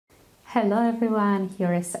Hello everyone,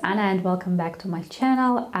 here is Anna and welcome back to my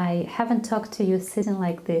channel. I haven't talked to you sitting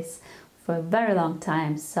like this for a very long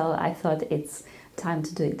time, so I thought it's time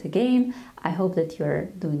to do it again. I hope that you're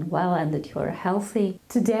doing well and that you're healthy.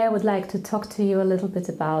 Today I would like to talk to you a little bit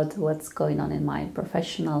about what's going on in my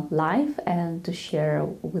professional life and to share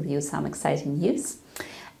with you some exciting news.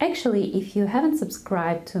 Actually, if you haven't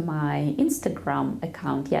subscribed to my Instagram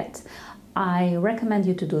account yet, I recommend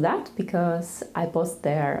you to do that because I post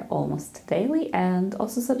there almost daily, and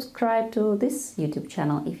also subscribe to this YouTube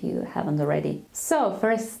channel if you haven't already. So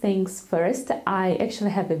first things first, I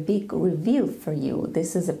actually have a big reveal for you.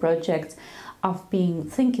 This is a project I've been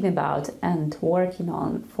thinking about and working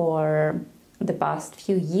on for the past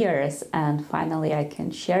few years, and finally I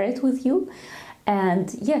can share it with you.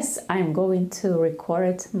 And yes, I'm going to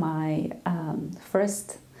record my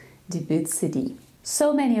first debut CD.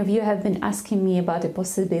 So many of you have been asking me about the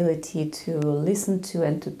possibility to listen to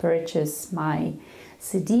and to purchase my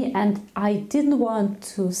CD, and I didn't want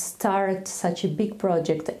to start such a big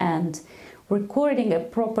project and recording a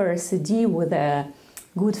proper CD with a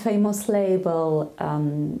good famous label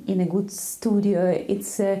in a good studio.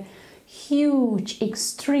 It's a huge,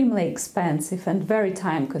 extremely expensive and very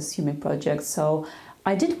time-consuming project, so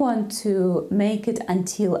I did want to make it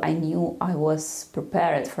until I knew I was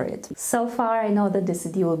prepared for it. So far I know that the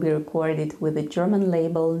CD will be recorded with a German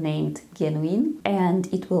label named Genuine,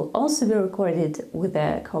 and it will also be recorded with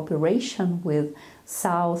a cooperation with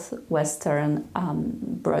Southwestern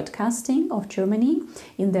Broadcasting of Germany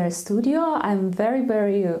in their studio. I'm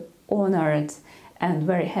very honored and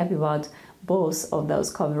very happy about both of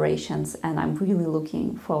those collaborations, and I'm really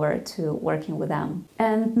looking forward to working with them.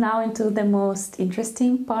 And now into the most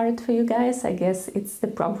interesting part for you guys, I guess it's the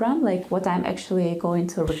program, like what I'm actually going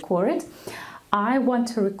to record. I want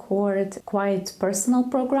to record quite personal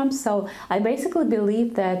programs, so I basically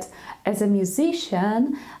believe that as a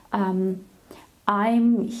musician,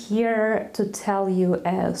 I'm here to tell you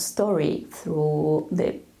a story through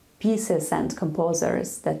the pieces and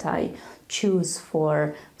composers that I choose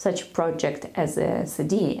for such a project as a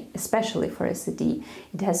CD, especially for a CD.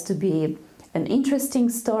 It has to be an interesting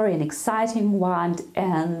story, an exciting one,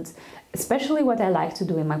 and especially what I like to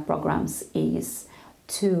do in my programs is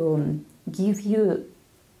to give you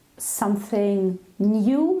something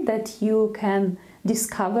new that you can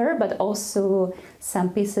discover, but also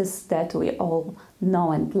some pieces that we all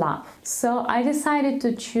know and love. So I decided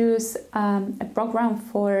to choose a program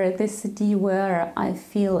for this CD where I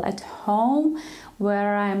feel at home,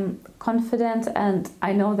 where I'm confident and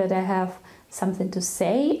I know that I have something to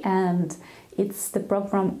say, and it's the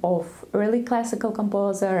program of early classical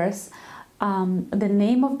composers. The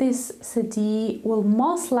name of this CD will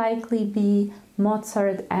most likely be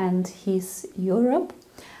Mozart and his Europe.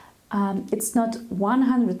 It's not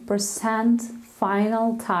 100%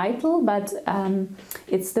 final title, but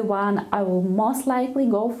it's the one I will most likely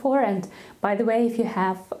go for. And by the way, if you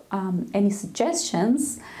have any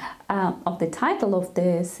suggestions of the title of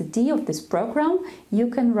the CD of this program, you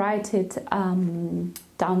can write it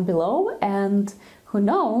down below, and who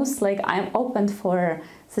knows, like, I'm open for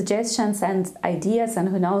suggestions and ideas, and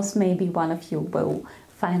who knows, maybe one of you will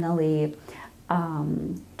finally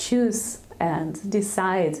choose and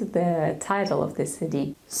decide the title of this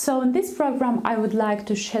CD. So in this program I would like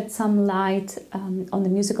to shed some light on the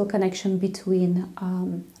musical connection between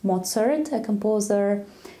Mozart, a composer,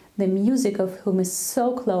 the music of whom is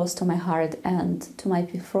so close to my heart and to my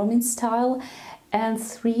performing style, and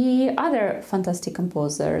three other fantastic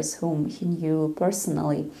composers whom he knew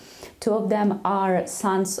personally. Two of them are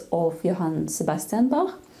sons of Johann Sebastian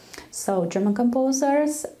Bach, so German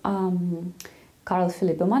composers, Carl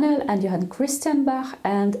Philipp Emanuel and Johann Christian Bach,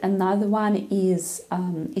 and another one is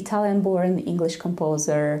Italian-born English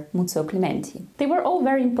composer Muzio Clementi. They were all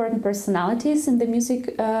very important personalities in the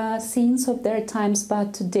music scenes of their times,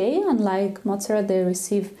 but today, unlike Mozart, they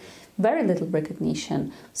receive very little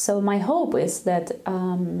recognition. So my hope is that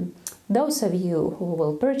those of you who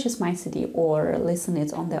will purchase my CD or listen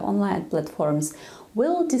it on the online platforms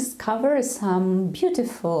will discover some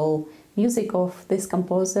beautiful music of these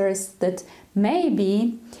composers that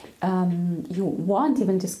maybe you won't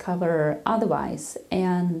even discover otherwise.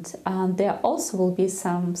 And there also will be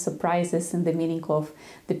some surprises in the meaning of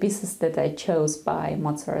the pieces that I chose by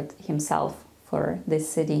Mozart himself for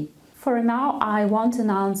this CD. For now, I won't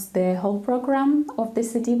announce the whole program of the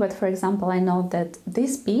CD, but for example, I know that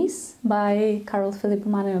this piece by Carl Philipp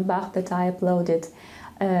Emanuel Bach that I uploaded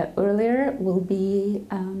earlier will be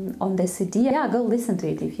on the CD. Yeah, go listen to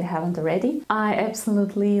it if you haven't already. I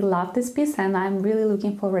absolutely love this piece and I'm really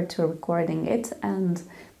looking forward to recording it and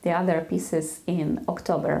the other pieces in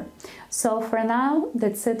October. So for now,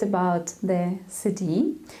 that's it about the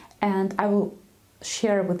CD, and I will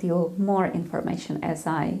share with you more information as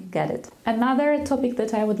I get it. Another topic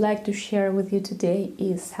that I would like to share with you today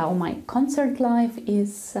is how my concert life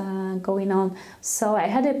is going on. So I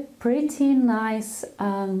had a pretty nice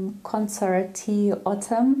concerty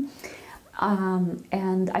autumn,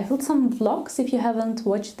 and I filmed some vlogs. If you haven't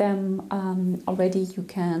watched them already, you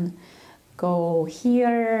can go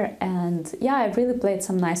here, and yeah, I really played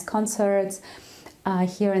some nice concerts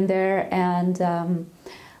here and there, and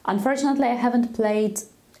unfortunately, I haven't played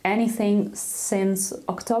anything since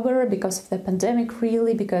October because of the pandemic,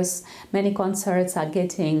 really, because many concerts are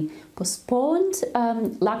getting postponed.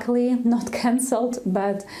 Luckily, not cancelled,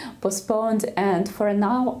 but postponed. And for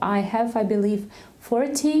now, I have, I believe,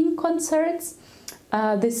 14 concerts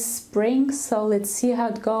this spring. So let's see how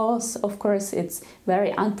it goes. Of course, it's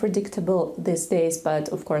very unpredictable these days, but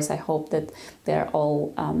of course, I hope that they're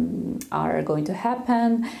all are going to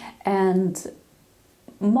happen. And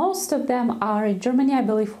most of them are in Germany. I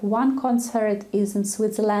believe one concert is in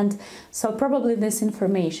Switzerland. So probably this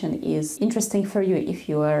information is interesting for you if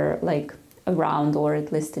you are like around or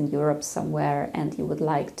at least in Europe somewhere and you would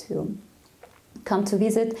like to come to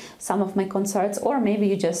visit some of my concerts, or maybe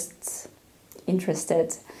you're just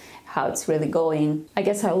interested how it's really going. I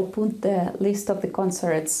guess I will put the list of the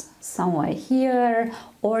concerts somewhere here,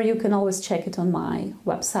 or you can always check it on my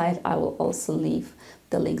website. I will also leave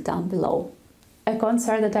the link down below. A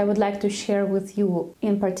concert that I would like to share with you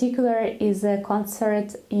in particular is a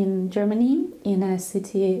concert in Germany, in a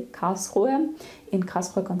city Karlsruhe, in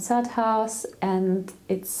Karlsruhe Konzerthaus, and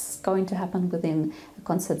it's going to happen within a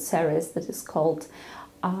concert series that is called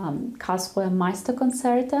Karlsruhe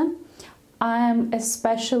Meisterkonzerte. I'm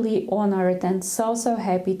especially honored and so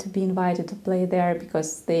happy to be invited to play there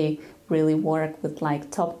because they really work with like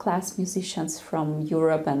top-class musicians from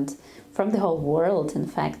Europe and from the whole world, in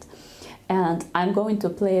fact. And I'm going to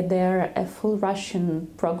play there a full Russian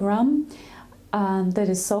program that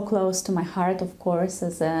is so close to my heart, of course,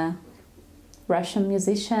 as a Russian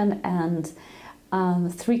musician. And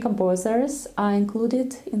 3 composers are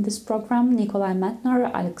included in this program: Nikolai Metner,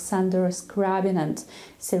 Alexander Scriabin, and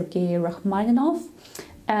Sergei Rachmaninov.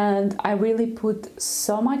 And I really put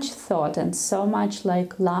so much thought and so much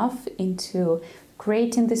like love into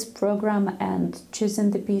creating this program and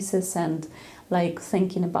choosing the pieces and like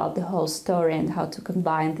thinking about the whole story and how to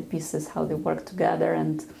combine the pieces, how they work together,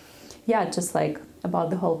 and yeah, just like about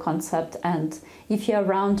the whole concept. And if you're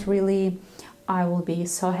around, really, I will be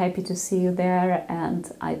so happy to see you there. And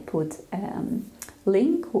I put a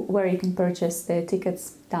link where you can purchase the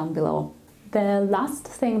tickets down below. The last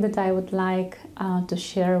thing that I would like to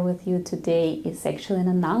share with you today is actually an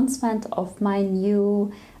announcement of my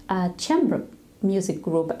new chamber music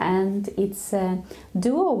group, and it's a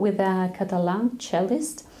duo with a Catalan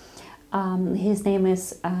cellist. His name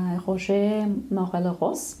is Roger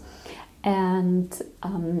Morel-Ros, and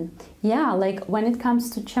yeah, like when it comes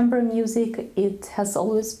to chamber music, it has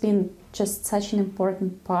always been just such an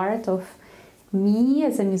important part of me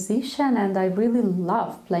as a musician, and I really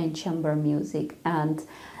love playing chamber music. And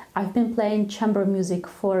I've been playing chamber music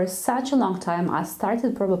for such a long time. I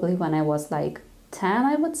started probably when I was like 10,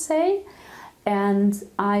 I would say. And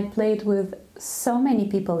I played with so many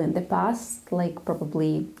people in the past, like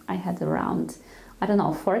probably I had around, I don't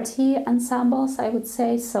know, 40 ensembles, I would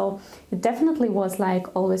say. So it definitely was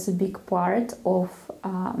like always a big part of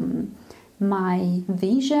my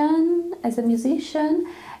vision as a musician.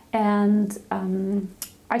 And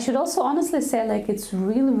I should also honestly say, like, it's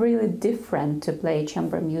really different to play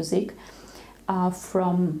chamber music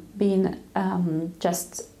from being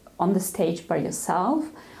just on the stage by yourself.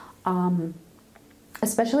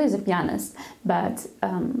 Especially as a pianist, but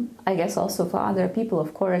I guess also for other people,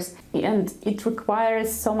 of course. And it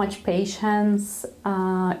requires so much patience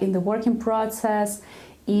in the working process.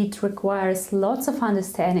 It requires lots of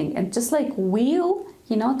understanding and just like will,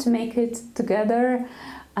 you know, to make it together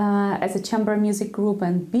as a chamber music group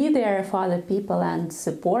and be there for other people and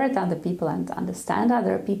support other people and understand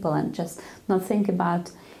other people and just not think about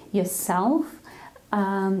yourself.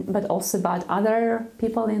 But also about other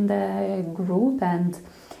people in the group, and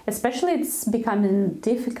especially it's becoming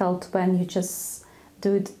difficult when you just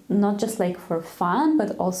do it not just like for fun,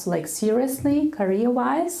 but also like seriously,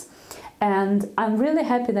 career-wise. And I'm really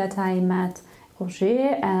happy that I met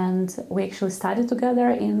Roger, and we actually studied together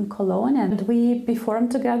in Cologne, and we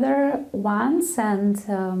performed together once,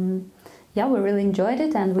 and yeah, we really enjoyed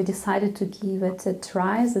it, and we decided to give it a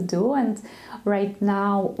try as a duo. And right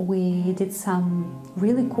now we did some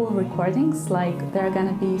really cool recordings, like they're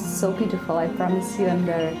gonna be so beautiful, I promise you, and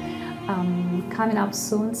they're coming up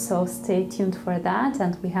soon, so stay tuned for that.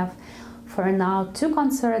 And we have for now 2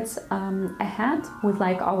 concerts ahead with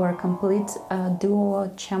like our complete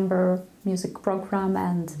duo chamber music program,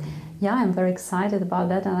 and yeah, I'm very excited about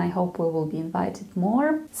that, and I hope we will be invited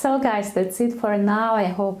more. So guys, that's it for now. I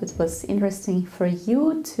hope it was interesting for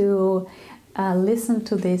you to listen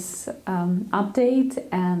to this update,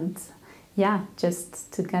 and yeah,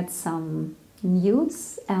 just to get some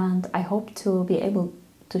news, and I hope to be able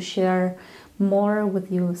to share more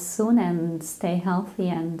with you soon, and stay healthy,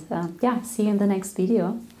 and yeah, see you in the next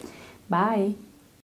video. Bye.